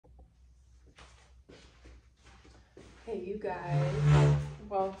Hey you guys,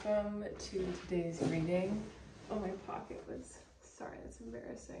 welcome to today's reading. Oh, my pocket was, sorry, that's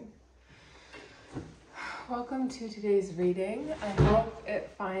embarrassing. Welcome to today's reading. I hope it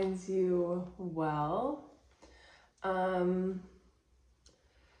finds you well. I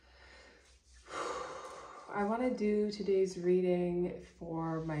want to do today's reading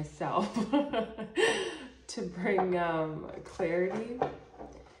for myself to bring clarity,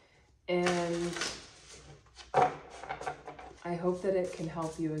 and I hope that it can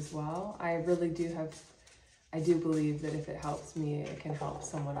help you as well. I do believe that if it helps me, it can help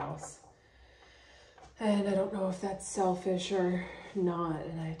someone else. And I don't know if that's selfish or not,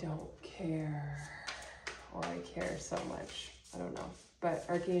 and I don't care, or I care so much. I don't know. But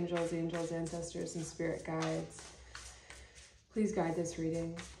archangels, angels, ancestors, and spirit guides, please guide this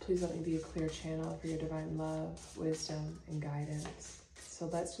reading. Please let me be a clear channel for your divine love, wisdom, and guidance. So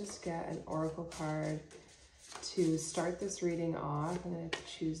let's just get an oracle card to start this reading off. I'm going to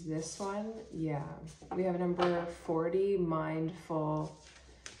choose this one. Yeah, we have number 40, mindful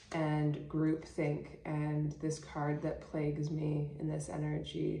and groupthink, and this card that plagues me in this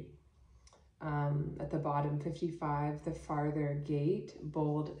energy. At the bottom, 55, the farther gate,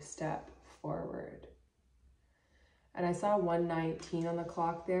 bold step forward. And I saw 119 on the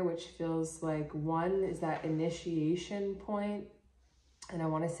clock there, which feels like 1 is that initiation point, and I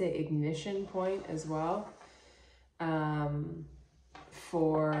want to say ignition point as well.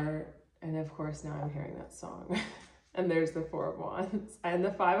 And of course now I'm hearing that song. And there's the 4 of Wands and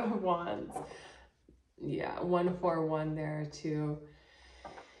the 5 of Wands. Yeah, 141 there too.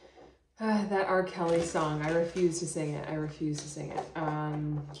 That R. Kelly song, I refuse to sing it. I refuse to sing it.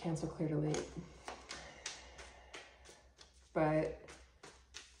 Cancel, clear, delete. But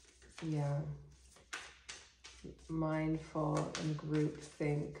yeah, mindful and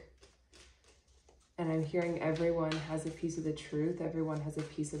groupthink. And I'm hearing everyone has a piece of the truth. Everyone has a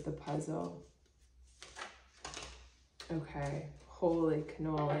piece of the puzzle. Okay, holy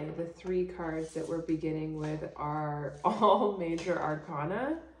cannoli. The 3 cards that we're beginning with are all major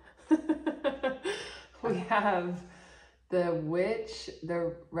arcana. We have the Witch,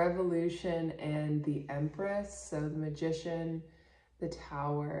 the Revolution, and the Empress. So the Magician, the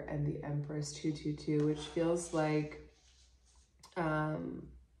Tower, and the Empress, 222, which feels like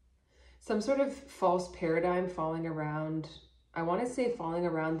some sort of false paradigm falling around. I want to say falling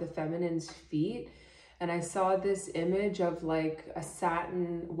around the feminine's feet. And I saw this image of like a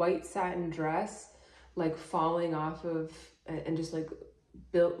white satin dress, like falling off of, and just like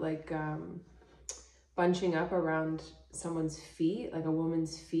built like bunching up around someone's feet, like a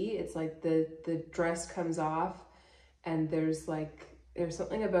woman's feet. It's like the dress comes off, and there's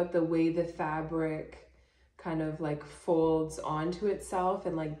something about the way the fabric kind of like folds onto itself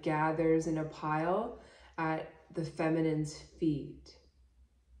and like gathers in a pile at the feminine's feet.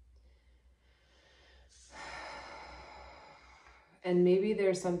 And maybe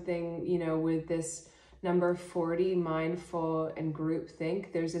there's something, you know, with this number 40, mindful and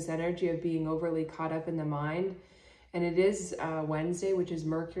groupthink, there's this energy of being overly caught up in the mind. And it is Wednesday, which is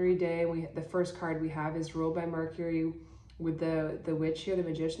Mercury Day. The first card we have is ruled by Mercury with the Witch here, the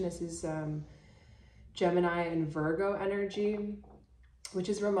Magician. This is Gemini and Virgo energy, which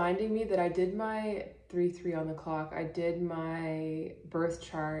is reminding me that I did my 3-3 on the clock. I did my birth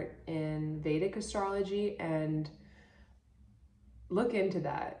chart in Vedic astrology, and look into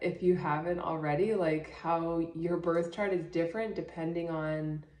that if you haven't already, like how your birth chart is different depending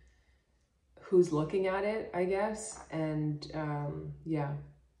on who's looking at it, I guess. And yeah,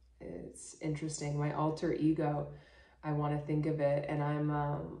 it's interesting. My alter ego, I want to think of it, and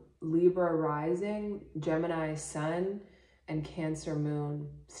I'm Libra rising, Gemini sun, and Cancer moon.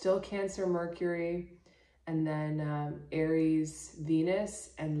 Still Cancer Mercury, and then Aries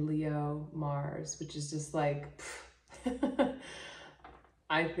Venus, and Leo Mars, which is just like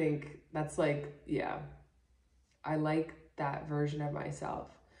I think that's like, yeah, I like that version of myself.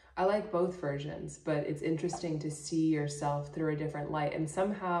 I like both versions, but it's interesting to see yourself through a different light, and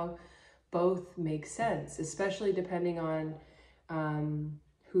somehow both make sense, especially depending on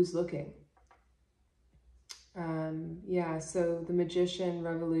who's looking. Yeah, so the Magician,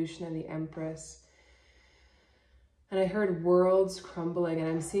 Revolution, and the Empress. And I heard worlds crumbling, and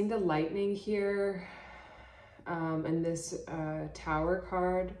I'm seeing the lightning here. And this Tower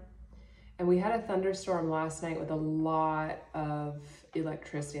card. And we had a thunderstorm last night with a lot of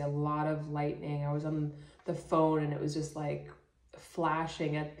electricity, a lot of lightning. I was on the phone and it was just like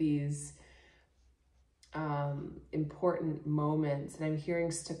flashing at these important moments. And I'm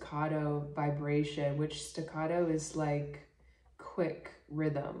hearing staccato vibration, which staccato is like quick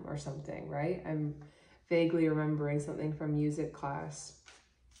rhythm or something, right? I'm vaguely remembering something from music class.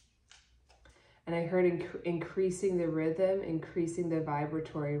 And I heard increasing the rhythm, increasing the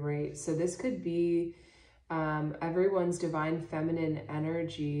vibratory rate. So this could be everyone's divine feminine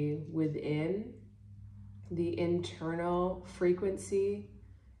energy within the internal frequency,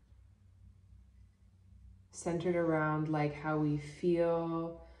 centered around like how we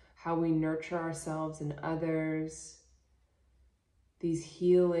feel, how we nurture ourselves and others, these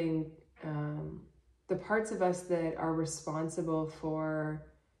healing, the parts of us that are responsible for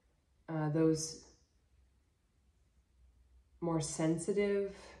those more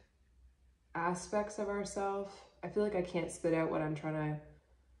sensitive aspects of ourselves. I feel like I can't spit out what I'm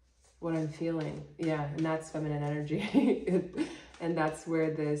feeling. Yeah, and that's feminine energy. And that's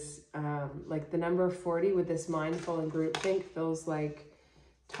where this, like the number 40 with this mindful and groupthink feels like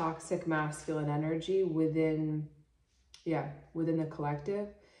toxic masculine energy within the collective.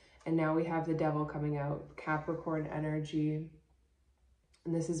 And now we have the devil coming out, Capricorn energy.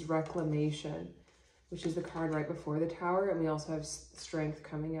 And this is reclamation, which is the card right before the tower. And we also have strength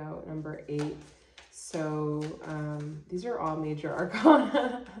coming out, number 8. So these are all major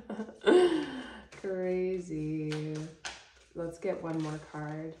arcana. Crazy. Let's get one more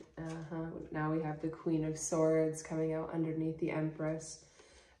card. Now we have the Queen of Swords coming out underneath the Empress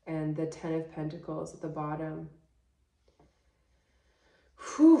and the 10 of Pentacles at the bottom.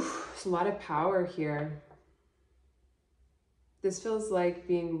 Whew, there's a lot of power here. This feels like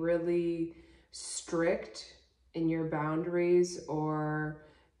being really strict in your boundaries or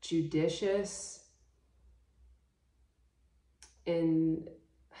judicious in,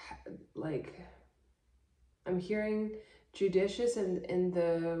 like, I'm hearing judicious in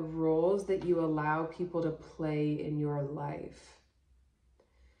the roles that you allow people to play in your life,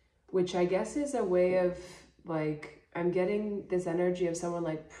 which I guess is a way of, like, I'm getting this energy of someone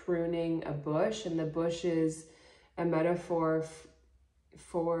like pruning a bush, and the bush is a metaphor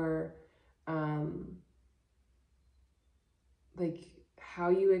for like how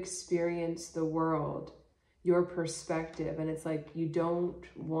you experience the world, your perspective. And it's like you don't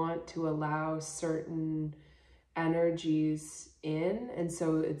want to allow certain energies in, and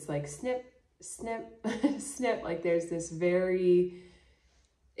so it's like snip, snip, snip. Like there's this very,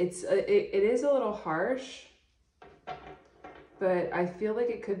 it is a little harsh, but I feel like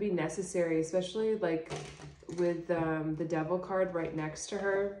it could be necessary, especially like with the devil card right next to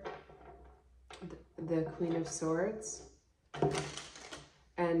her, the Queen of Swords,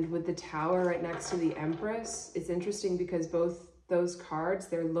 and with the tower right next to the Empress. It's interesting because both those cards,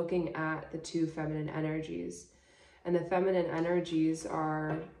 they're looking at the two feminine energies, and the feminine energies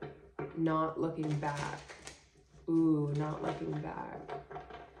are not looking back. Ooh, not looking back.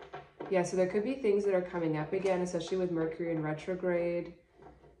 Yeah, so there could be things that are coming up again, especially with Mercury in retrograde.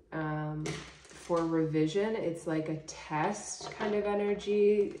 For revision, it's like a test kind of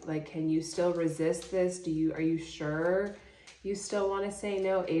energy. Like, can you still resist this? Are you sure you still want to say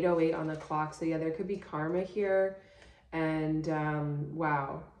no? 8:08 on the clock. So yeah, there could be karma here. And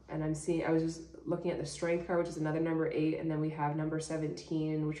wow. And I was just looking at the strength card, which is another number 8. And then we have number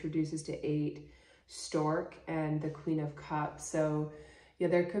 17, which reduces to 8, Stork, and the Queen of Cups. So yeah,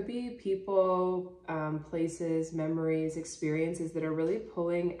 there could be people, places, memories, experiences that are really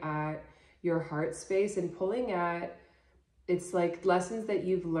pulling at your heart space and pulling at, it's like lessons that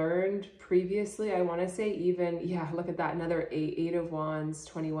you've learned previously. I want to say even, yeah, look at that, another 8 of Wands,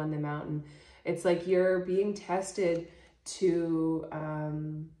 21, the Mountain. It's like you're being tested to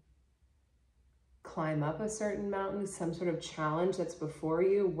climb up a certain mountain, some sort of challenge that's before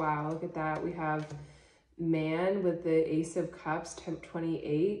you. Wow, look at that. We have Man with the Ace of Cups,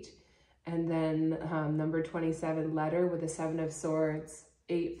 28, and then number 27, Letter with the 7 of Swords,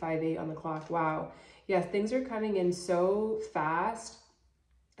 858 on the clock. Wow. Yeah, things are coming in so fast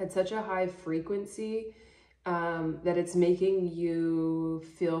at such a high frequency that it's making you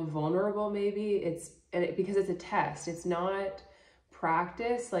feel vulnerable. Maybe because it's a test. It's not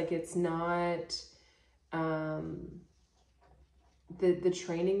practice. Like, it's not the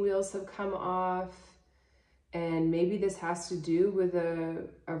training wheels have come off. And maybe this has to do with a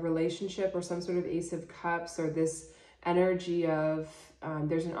relationship or some sort of Ace of Cups, or this energy of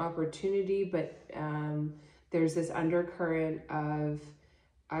there's an opportunity, but there's this undercurrent of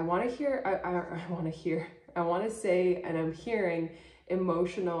I want to say, and I'm hearing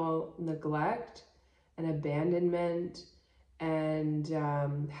emotional neglect and abandonment, and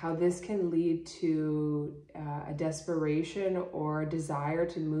how this can lead to a desperation or a desire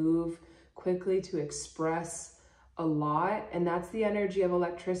to move quickly, to express a lot. And that's the energy of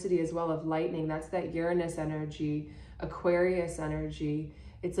electricity as well, of lightning. That's that Uranus energy, Aquarius energy.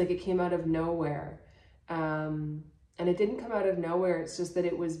 It's like it came out of nowhere. And it didn't come out of nowhere. It's just that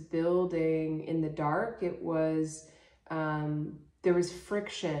it was building in the dark. It was, there was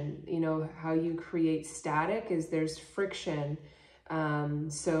friction. You know, how you create static is there's friction.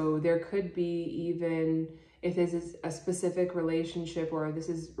 So there could be, even if this is a specific relationship, or this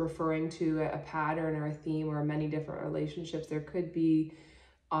is referring to a pattern or a theme or many different relationships, there could be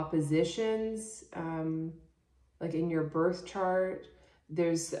oppositions, like in your birth chart.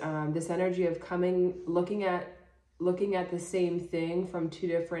 There's this energy of looking at the same thing from two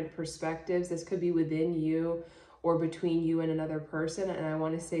different perspectives. This could be within you or between you and another person. And I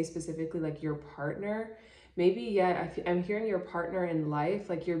want to say specifically like your partner. Maybe, yeah, I'm hearing your partner in life,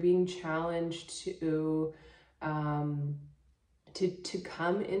 like you're being challenged to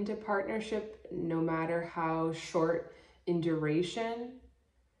come into partnership, no matter how short in duration.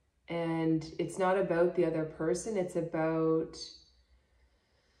 And it's not about the other person, it's about,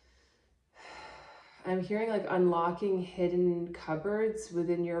 I'm hearing like unlocking hidden cupboards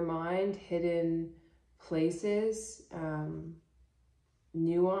within your mind, hidden places,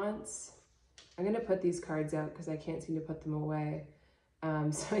 nuance. I'm going to put these cards out because I can't seem to put them away.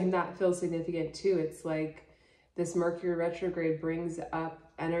 So and that feels significant too. It's like this Mercury retrograde brings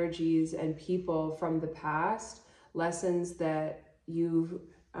up energies and people from the past, lessons that you've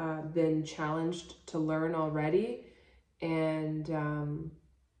been challenged to learn already. And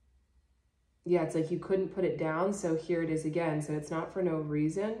yeah, it's like you couldn't put it down, so here it is again. So it's not for no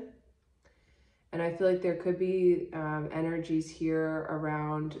reason. And I feel like there could be energies here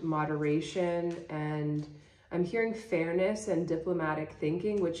around moderation, and I'm hearing fairness and diplomatic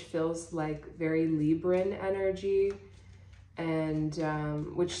thinking, which feels like very Libran energy, and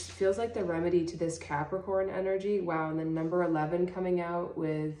which feels like the remedy to this Capricorn energy. Wow, and then number 11 coming out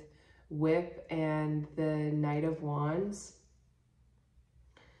with Whip and the Knight of Wands.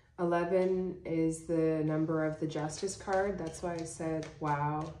 11 is the number of the Justice card. That's why I said,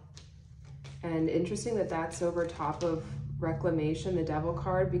 wow. And interesting that that's over top of Reclamation, the Devil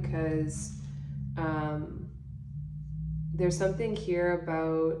card, because there's something here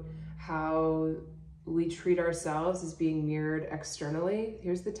about how we treat ourselves as being mirrored externally.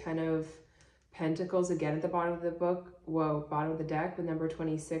 Here's the 10 of Pentacles again at the bottom of the book. Whoa, bottom of the deck with number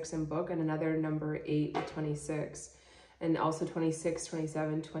 26 in book, and another number 8 with 26. And also 26,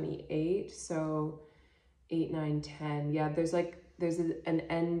 27, 28. So 8, 9, 10. Yeah, there's an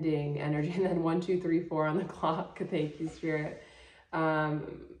ending energy, and then 1, 2, 3, 4 on the clock. Thank you, Spirit.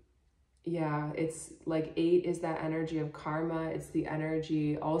 Yeah, it's like 8 is that energy of karma. It's the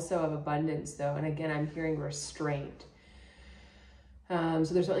energy also of abundance though. And again, I'm hearing restraint. So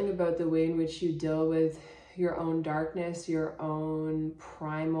there's something about the way in which you deal with your own darkness, your own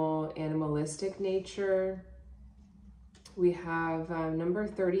primal animalistic nature. We have number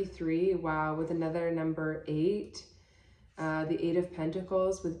 33, wow, with another number 8. The 8 of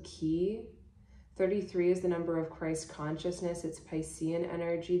Pentacles with Key. 33 is the number of Christ consciousness. It's Piscean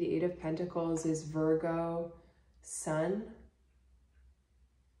energy. The 8 of Pentacles is Virgo Sun.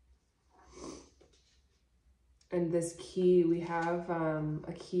 And this key, we have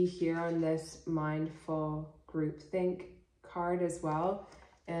a key here on this mindful groupthink card as well,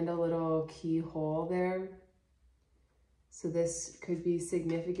 and a little keyhole there. So this could be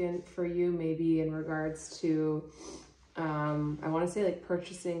significant for you, maybe in regards to, I want to say like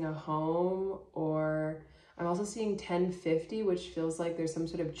purchasing a home, or I'm also seeing 1050, which feels like there's some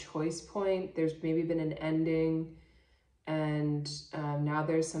sort of choice point. There's maybe been an ending, and now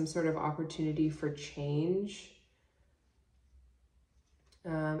there's some sort of opportunity for change.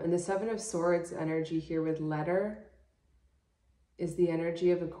 And the 7 of Swords energy here with Letter is the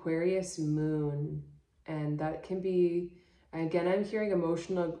energy of Aquarius moon. And that can be, again, I'm hearing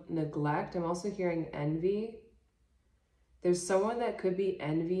emotional neglect. I'm also hearing envy. There's someone that could be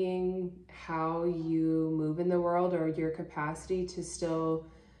envying how you move in the world, or your capacity to still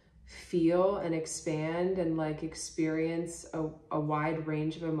feel and expand and like experience a wide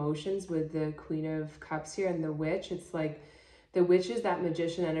range of emotions with the Queen of Cups here and the Witch. It's like the Witch is that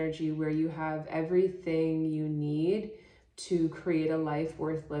magician energy where you have everything you need to create a life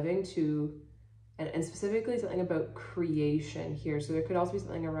worth living, and specifically something about creation here. So there could also be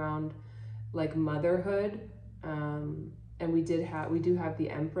something around like motherhood. And we do have the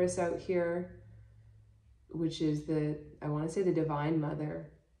Empress out here, which is I want to say the Divine Mother,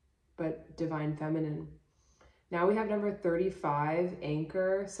 but Divine Feminine. Now we have number 35,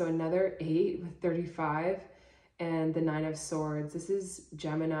 Anchor. So another 8 with 35. And the 9 of Swords. This is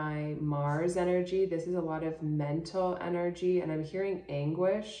Gemini Mars energy. This is a lot of mental energy, and I'm hearing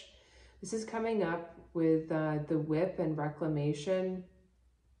anguish. This is coming up with the Whip and Reclamation.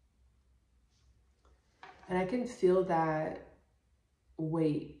 And I can feel that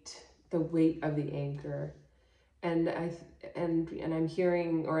weight, the weight of the anchor. And I'm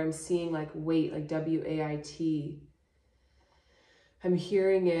hearing, or I'm seeing like weight, like W-A-I-T. I'm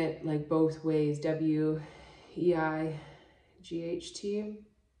hearing it like both ways, W-E-I-G-H-T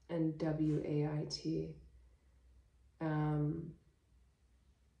and W-A-I-T. And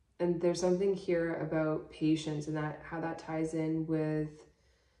there's something here about patience and that how that ties in with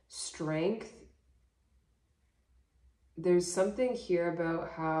strength. There's something here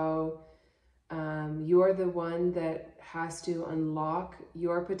about how you are the one that has to unlock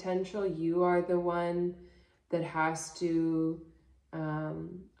your potential. You are the one that has to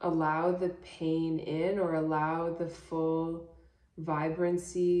allow the pain in, or allow the full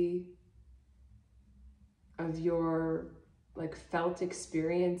vibrancy of your like felt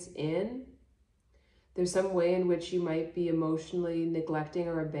experience in. There's some way in which you might be emotionally neglecting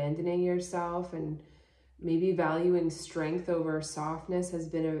or abandoning yourself, and maybe valuing strength over softness has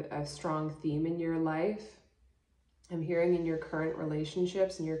been a strong theme in your life. I'm hearing in your current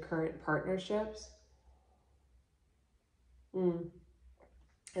relationships and your current partnerships. And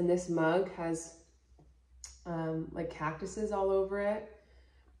this mug has like cactuses all over it,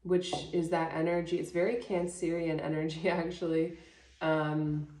 which is that energy. It's very Cancerian energy, actually,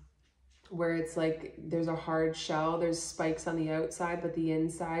 where it's like there's a hard shell, there's spikes on the outside, but the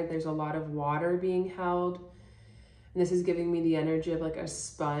inside there's a lot of water being held. And this is giving me the energy of like a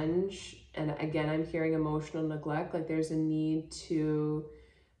sponge. And again, I'm hearing emotional neglect, like there's a need to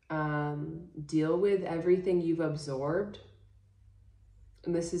deal with everything you've absorbed.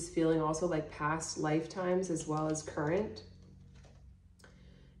 And this is feeling also like past lifetimes as well as current.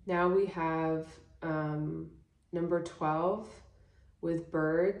 Now we have number 12 with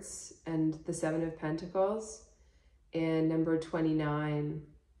birds and the 7 of Pentacles, and number 29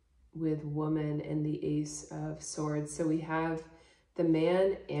 with woman and the Ace of Swords. So we have the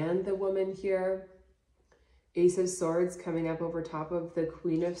man and the woman here. Ace of Swords coming up over top of the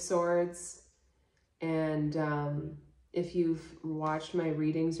Queen of Swords. And if you've watched my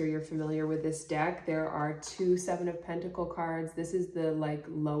readings or you're familiar with this deck, there are 2 7 of Pentacle cards. This is the like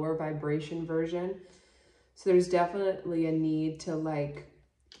lower vibration version. So there's definitely a need to like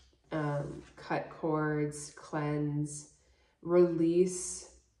cut cords, cleanse, release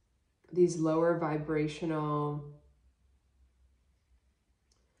these lower vibrational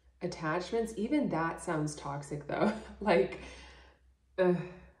attachments. Even that sounds toxic though, like,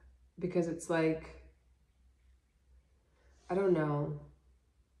 because it's like, I don't know.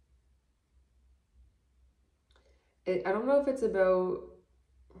 I don't know if it's about,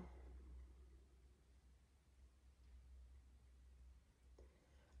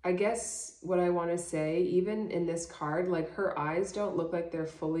 I guess what I want to say, even in this card, like her eyes don't look like they're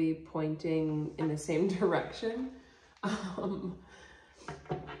fully pointing in the same direction.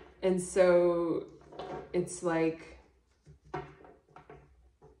 And so it's like,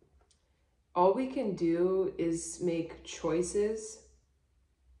 all we can do is make choices.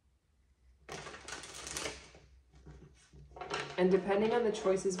 And depending on the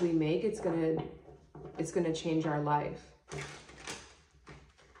choices we make, it's gonna change our life.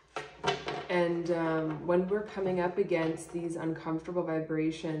 And when we're coming up against these uncomfortable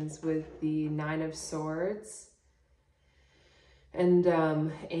vibrations with the 9 of Swords and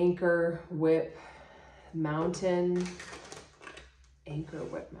anchor, whip, mountain, anchor,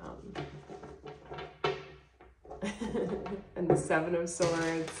 whip, mountain, and the 7 of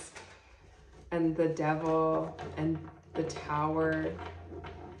Swords and the devil and the tower,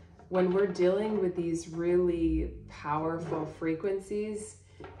 when we're dealing with these really powerful frequencies,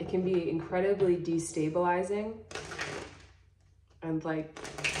 it can be incredibly destabilizing and like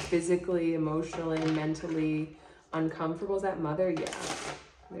physically, emotionally, mentally uncomfortable. Is that mother? Yeah.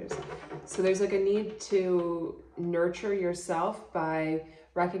 There's like a need to nurture yourself by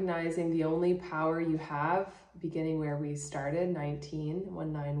recognizing the only power you have, beginning where we started,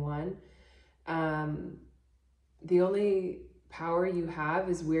 191. The only power you have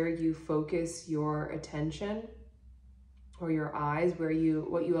is where you focus your attention or your eyes, what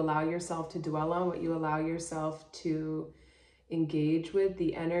you allow yourself to dwell on, what you allow yourself to engage with,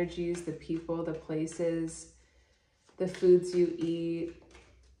 the energies, the people, the places, the foods you eat.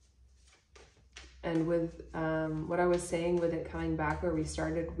 And with what I was saying with it coming back where we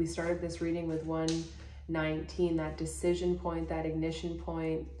started this reading with 119, that decision point, that ignition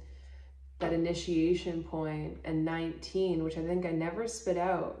point, that initiation point, and 19, which I think I never spit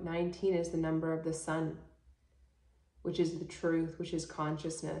out. 19 is the number of the sun, which is the truth, which is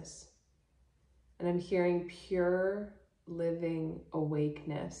consciousness. And I'm hearing pure living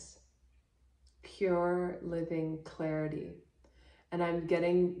awakeness. pure living clarity. And I'm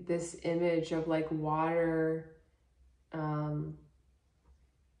getting this image of like water,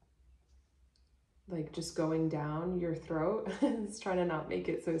 like just going down your throat. It's trying to not make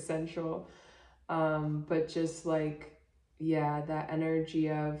it so sensual. But just like, yeah, that energy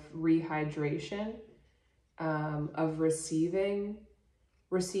of rehydration, of receiving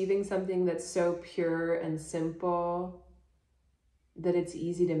something that's so pure and simple that it's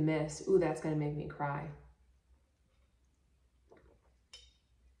easy to miss. Ooh, that's gonna make me cry.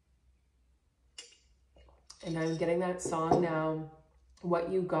 And I'm getting that song now,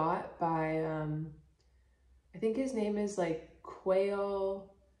 What You Got by, I think his name is like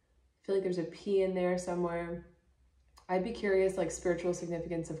Quail. I feel like there's a P in there somewhere. I'd be curious, like spiritual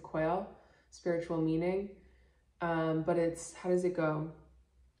significance of quail, spiritual meaning. But it's, how does it go?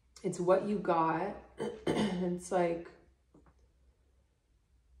 It's what you got. It's like,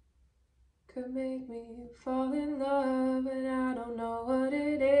 could make me fall in love, and I don't know what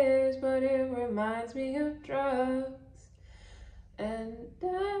it is, but it reminds me of drugs. And da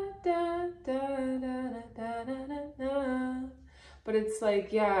da da da da da da da. But it's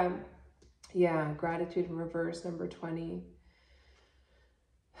like, yeah, gratitude in reverse, number 20.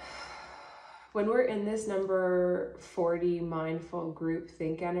 When we're in this number 40 mindful group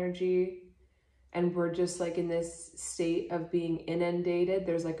think energy, and we're just like in this state of being inundated,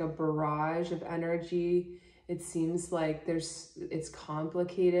 there's like a barrage of energy. It seems like it's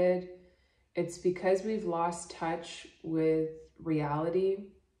complicated. It's because we've lost touch with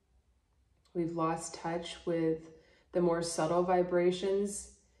reality. We've lost touch with the more subtle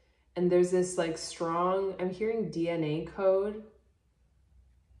vibrations. And there's this like strong, I'm hearing DNA code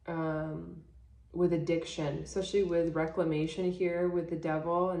with addiction, especially with reclamation here with the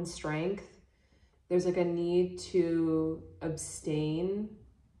devil and strength. There's like a need to abstain.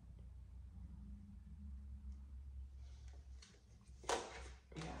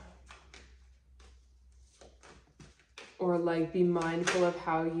 Yeah. Or like be mindful of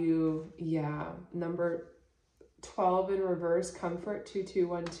how you, yeah. Number 12 in reverse, comfort,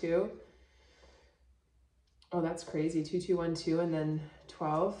 2212. Oh, that's crazy. 2212 and then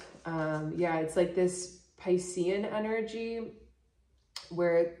 12. Yeah, it's like this Piscean energy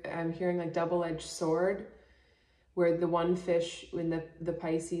where I'm hearing like double-edged sword, where the one fish in the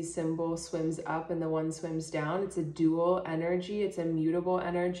Pisces symbol swims up and the one swims down. It's a dual energy. It's a mutable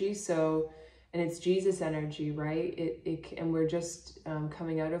energy. So, and it's Jesus energy, right? And we're just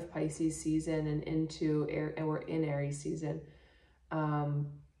coming out of Pisces season and into air, and we're in Aries season.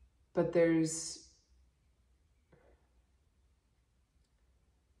 But there's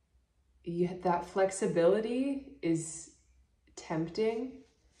that flexibility is tempting,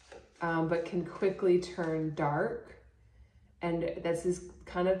 but can quickly turn dark. And this is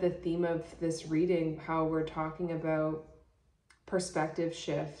kind of the theme of this reading, how we're talking about perspective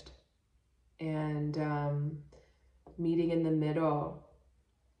shift and meeting in the middle.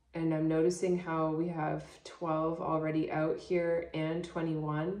 And I'm noticing how we have 12 already out here and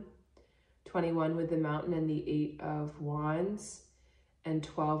 21. 21 with the mountain and the 8 of wands, and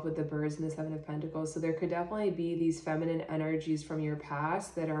 12 with the birds and the 7 of pentacles. So there could definitely be these feminine energies from your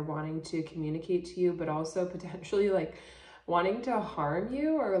past that are wanting to communicate to you, but also potentially like wanting to harm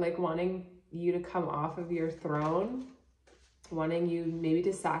you, or like wanting you to come off of your throne, wanting you maybe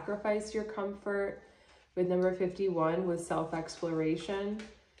to sacrifice your comfort with number 51 with self-exploration.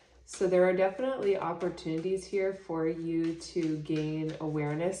 So there are definitely opportunities here for you to gain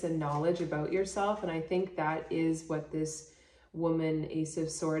awareness and knowledge about yourself. And I think that is what this woman Ace of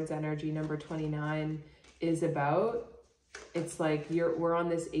Swords energy, number 29, is about. It's like we're on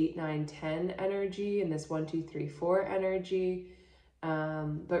this 8, 9, 10 energy and this 1, 2, 3, 4 energy.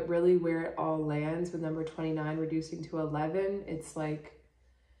 But really where it all lands with number 29 reducing to 11, it's like,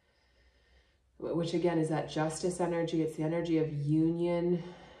 which again is that justice energy. It's the energy of union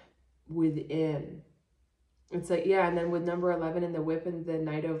within. It's like, yeah, and then with number 11 and the whip and the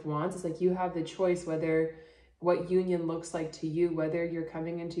Knight of Wands, it's like you have the choice whether what union looks like to you, whether you're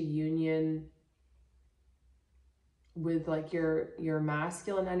coming into union with like your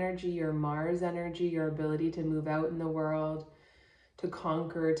masculine energy, your Mars energy, your ability to move out in the world, to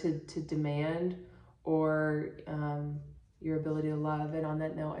conquer, to demand, or your ability to love. And on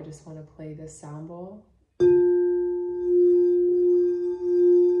that note, I just want to play this sound bowl.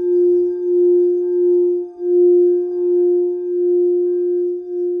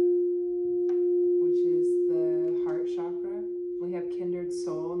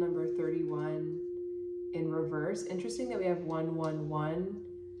 Interesting that we have 1, 1, 1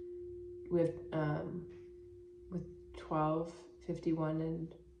 with 12, 51,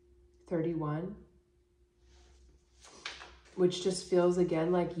 and 31, which just feels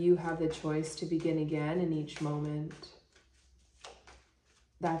again like you have the choice to begin again in each moment.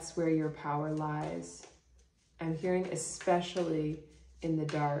 That's where your power lies. I'm hearing especially in the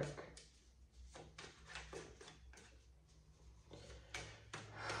dark.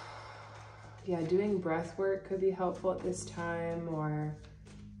 Yeah, doing breath work could be helpful at this time, or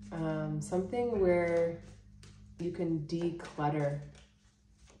something where you can declutter.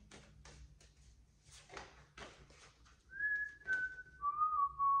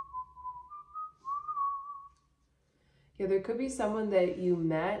 Yeah, there could be someone that you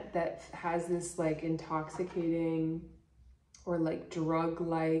met that has this like intoxicating or like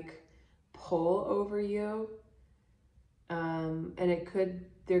drug-like pull over you. And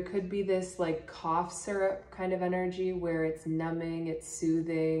there could be this like cough syrup kind of energy where it's numbing, it's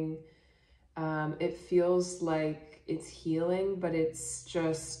soothing. It feels like it's healing, but it's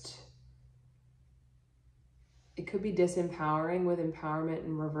just, it could be disempowering with empowerment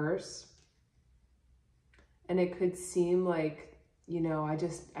in reverse. And it could seem like, you know, I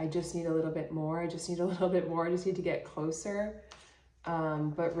just need a little bit more. I just need a little bit more. I just need to get closer.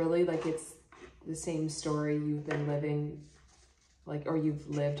 But really, like, it's the same story you've been living, like, or you've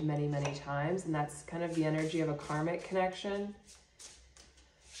lived many, many times. And that's kind of the energy of a karmic connection.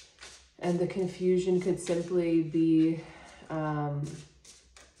 And the confusion could simply be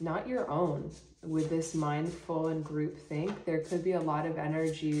not your own. With this mindful and group think, there could be a lot of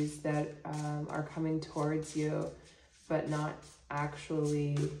energies that are coming towards you, but not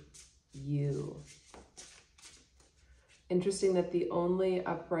actually you. Interesting that the only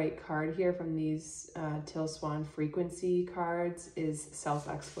upright card here from these Teal Swan frequency cards is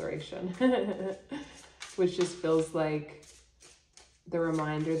self-exploration, which just feels like the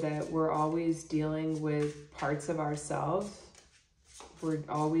reminder that we're always dealing with parts of ourselves. We're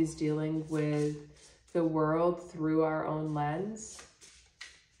always dealing with the world through our own lens.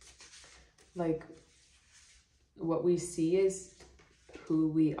 Like, what we see is who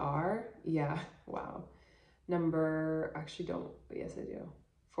we are. Yeah, wow. Yes, I do.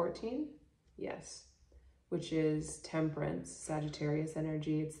 14? Yes. Which is Temperance, Sagittarius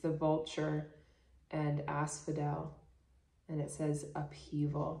energy. It's the vulture and asphodel. And it says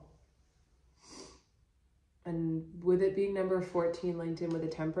upheaval. And with it being number 14 linked in with the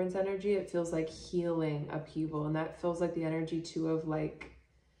Temperance energy, it feels like healing, upheaval. And that feels like the energy too of like,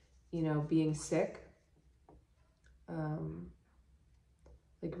 you know, being sick.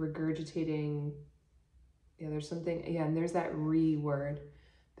 Like regurgitating. Yeah, there's something, yeah, and there's that word.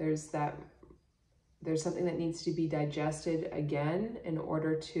 There's something that needs to be digested again in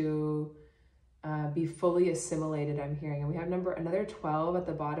order to be fully assimilated, I'm hearing. And we have another 12 at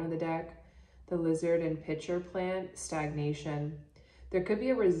the bottom of the deck. The lizard and pitcher plant, stagnation. There could be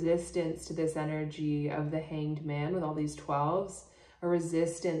a resistance to this energy of the Hanged Man with all these 12s, a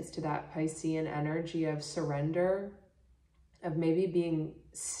resistance to that Piscean energy of surrender, of maybe being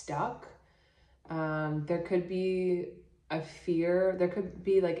stuck. There could be a fear, there could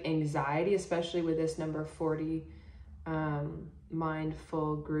be like anxiety, especially with this number 40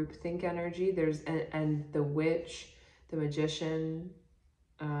 mindful groupthink energy. There's, and the witch, the magician,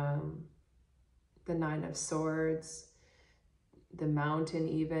 the 9 of Swords, the mountain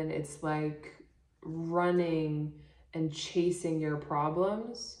even. It's like running and chasing your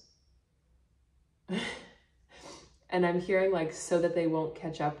problems. And I'm hearing like, so that they won't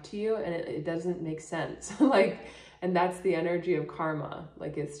catch up to you. And it doesn't make sense. Like, and that's the energy of karma.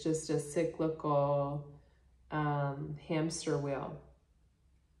 Like, it's just a cyclical hamster wheel.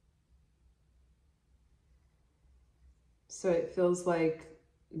 So it feels like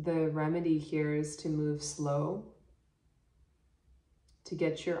the remedy here is to move slow, to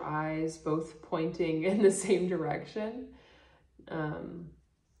get your eyes both pointing in the same direction.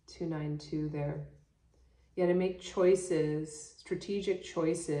 292 there. Yeah, to make choices, strategic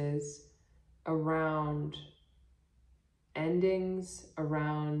choices around endings,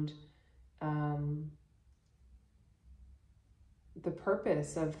 around the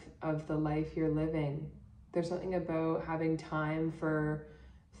purpose of the life you're living. There's something about having time for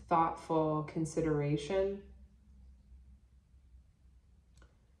thoughtful consideration.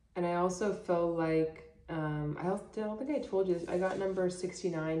 And I also feel like, I don't think I told you this, I got number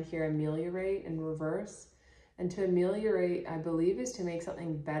 69 here, ameliorate in reverse. And to ameliorate, I believe, is to make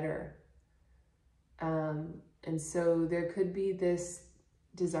something better. And so there could be this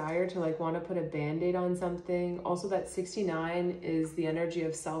desire to like want to put a band-aid on something. Also, that 69 is the energy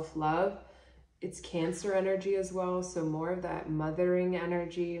of self-love. It's Cancer energy as well, so more of that mothering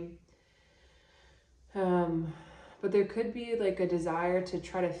energy. But there could be like a desire to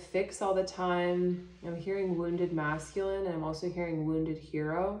try to fix all the time. I'm hearing wounded masculine, and I'm also hearing wounded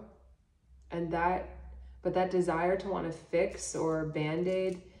hero. And but that desire to want to fix or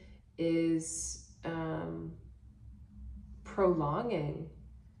band-aid is prolonging.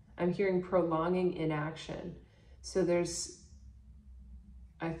 I'm hearing prolonging inaction. So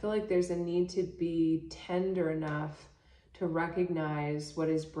I feel like there's a need to be tender enough to recognize what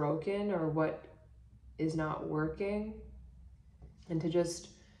is broken or what is not working, and to just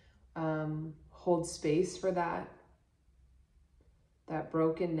hold space for that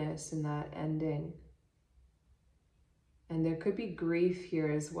brokenness and that ending. And there could be grief here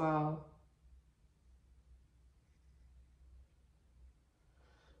as well.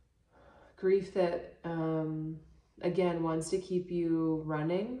 Grief that, again, wants to keep you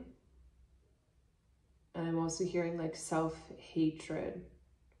running. And I'm also hearing like self-hatred,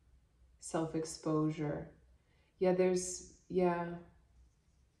 self-exposure. It's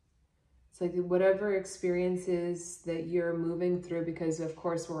like whatever experiences that you're moving through, because of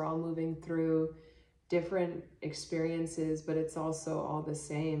course we're all moving through different experiences, but it's also all the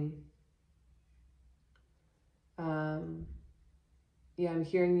same. I'm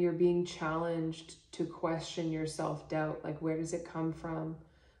hearing you're being challenged to question your self-doubt. Like, where does it come from?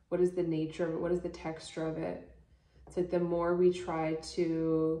 What is the nature of it? What is the texture of it? It's like the more we try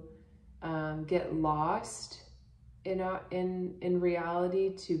to get lost in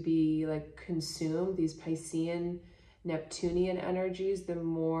reality, to be like consumed, these Piscean, Neptunian energies, the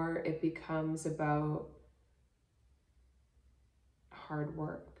more it becomes about hard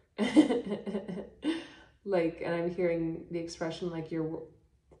work. Like, and I'm hearing the expression like your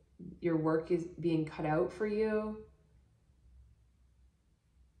work is being cut out for you.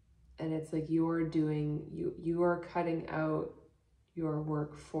 And it's like you are cutting out your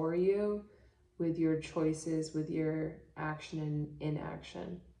work for you with your choices, with your action and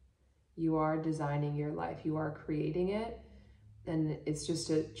inaction. You are designing your life. You are creating it. And it's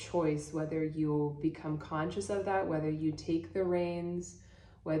just a choice whether you become conscious of that, whether you take the reins,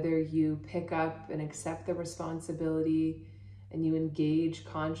 whether you pick up and accept the responsibility and you engage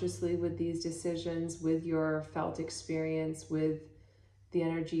consciously with these decisions, with your felt experience, with the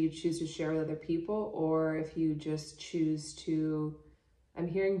energy you choose to share with other people, or if you just choose to, I'm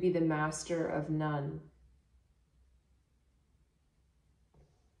hearing, be the master of none.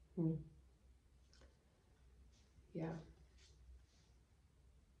 Yeah.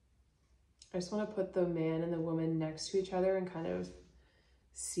 I just want to put the man and the woman next to each other and kind of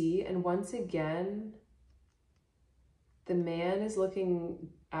see. And once again, the man is looking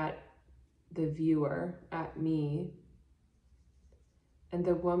at the viewer, at me, and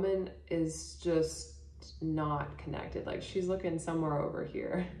the woman is just not connected. Like, she's looking somewhere over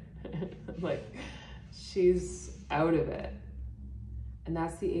here. Like, she's out of it. And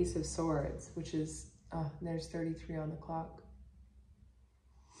that's the Ace of Swords, which is, there's 33 on the clock.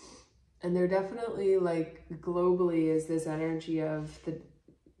 And there definitely, like, globally is this energy of the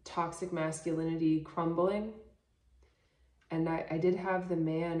toxic masculinity crumbling. And I did have the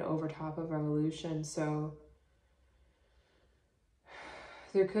man over top of revolution, so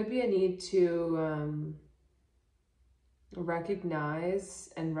there could be a need to recognize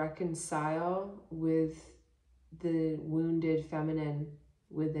and reconcile with the wounded feminine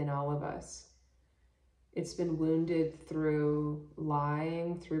within all of us. It's been wounded through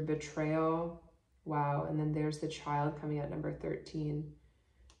lying, through betrayal. Wow. And then there's the child coming out, number 13.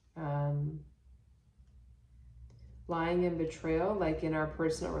 Lying and betrayal, like in our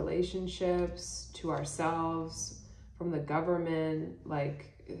personal relationships, to ourselves, from the government. Like,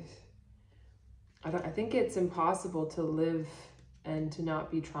 I think it's impossible to live and to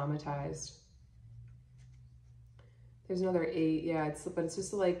not be traumatized. There's another 8. Yeah, but it's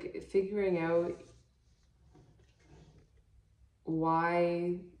just like figuring out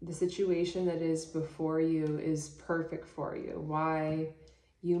why the situation that is before you is perfect for you, why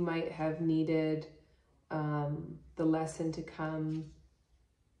you might have needed the lesson to come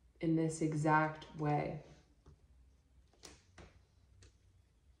in this exact way.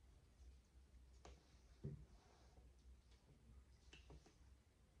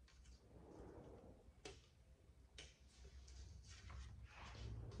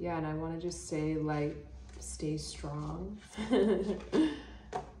 Yeah, and I want to just say, like, stay strong.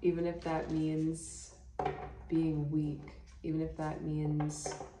 Even if that means being weak, even if that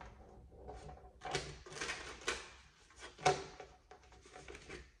means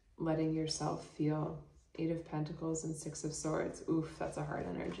letting yourself feel. 8 of Pentacles and 6 of Swords. Oof, that's a hard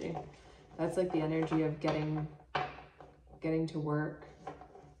energy. That's like the energy of getting to work,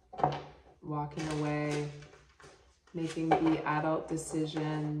 walking away, making the adult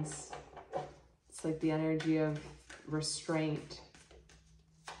decisions. It's like the energy of restraint,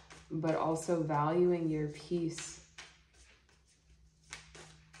 but also valuing your peace.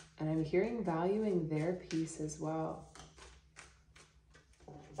 And I'm hearing valuing their peace as well.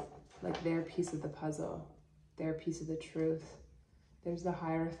 Like their piece of the puzzle, their piece of the truth. There's the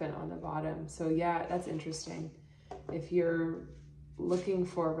Hierophant on the bottom. So yeah, that's interesting. If you're looking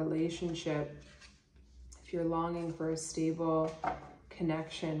for a relationship, if you're longing for a stable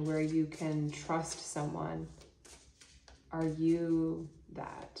connection where you can trust someone, are you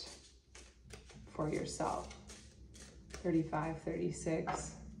that for yourself? 35,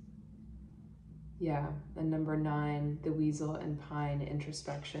 36. Yeah, and number 9, the Weasel and Pine,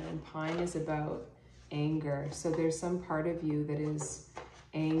 introspection. And Pine is about anger. So there's some part of you that is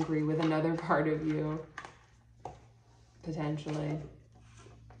angry with another part of you, potentially.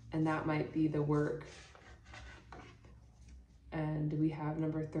 And that might be the work. And we have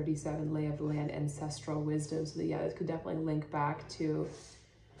number 37, Lay of the Land, ancestral wisdom. So yeah, this could definitely link back to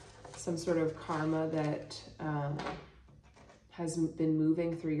some sort of karma that has been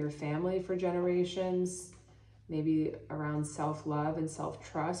moving through your family for generations, maybe around self-love and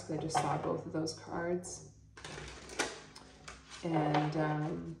self-trust, because I just saw both of those cards.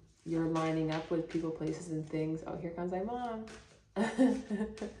 And you're lining up with people, places, and things. Oh, here comes my mom.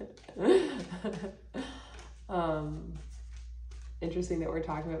 Interesting that we're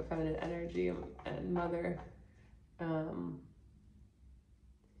talking about feminine energy and mother.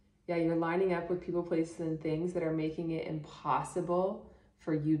 Yeah, you're lining up with people, places, and things that are making it impossible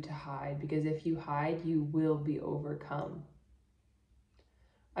for you to hide, because if you hide, you will be overcome.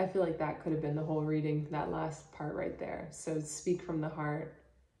 I feel like that could have been the whole reading, that last part right there. So speak from the heart,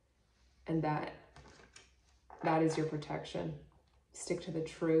 and that is your protection. Stick to the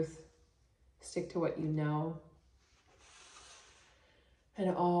truth, stick to what you know,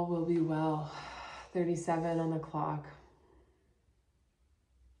 and all will be well. 37 on the clock,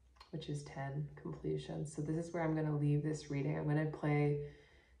 which is 10, completion. So this is where I'm going to leave this reading. I'm going to play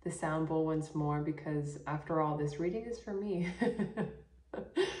the sound bowl once more, because after all, this reading is for me.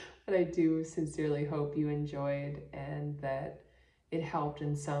 But I do sincerely hope you enjoyed and that it helped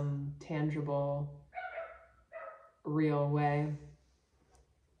in some tangible, real way.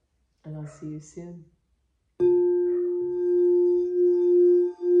 And I'll see you soon.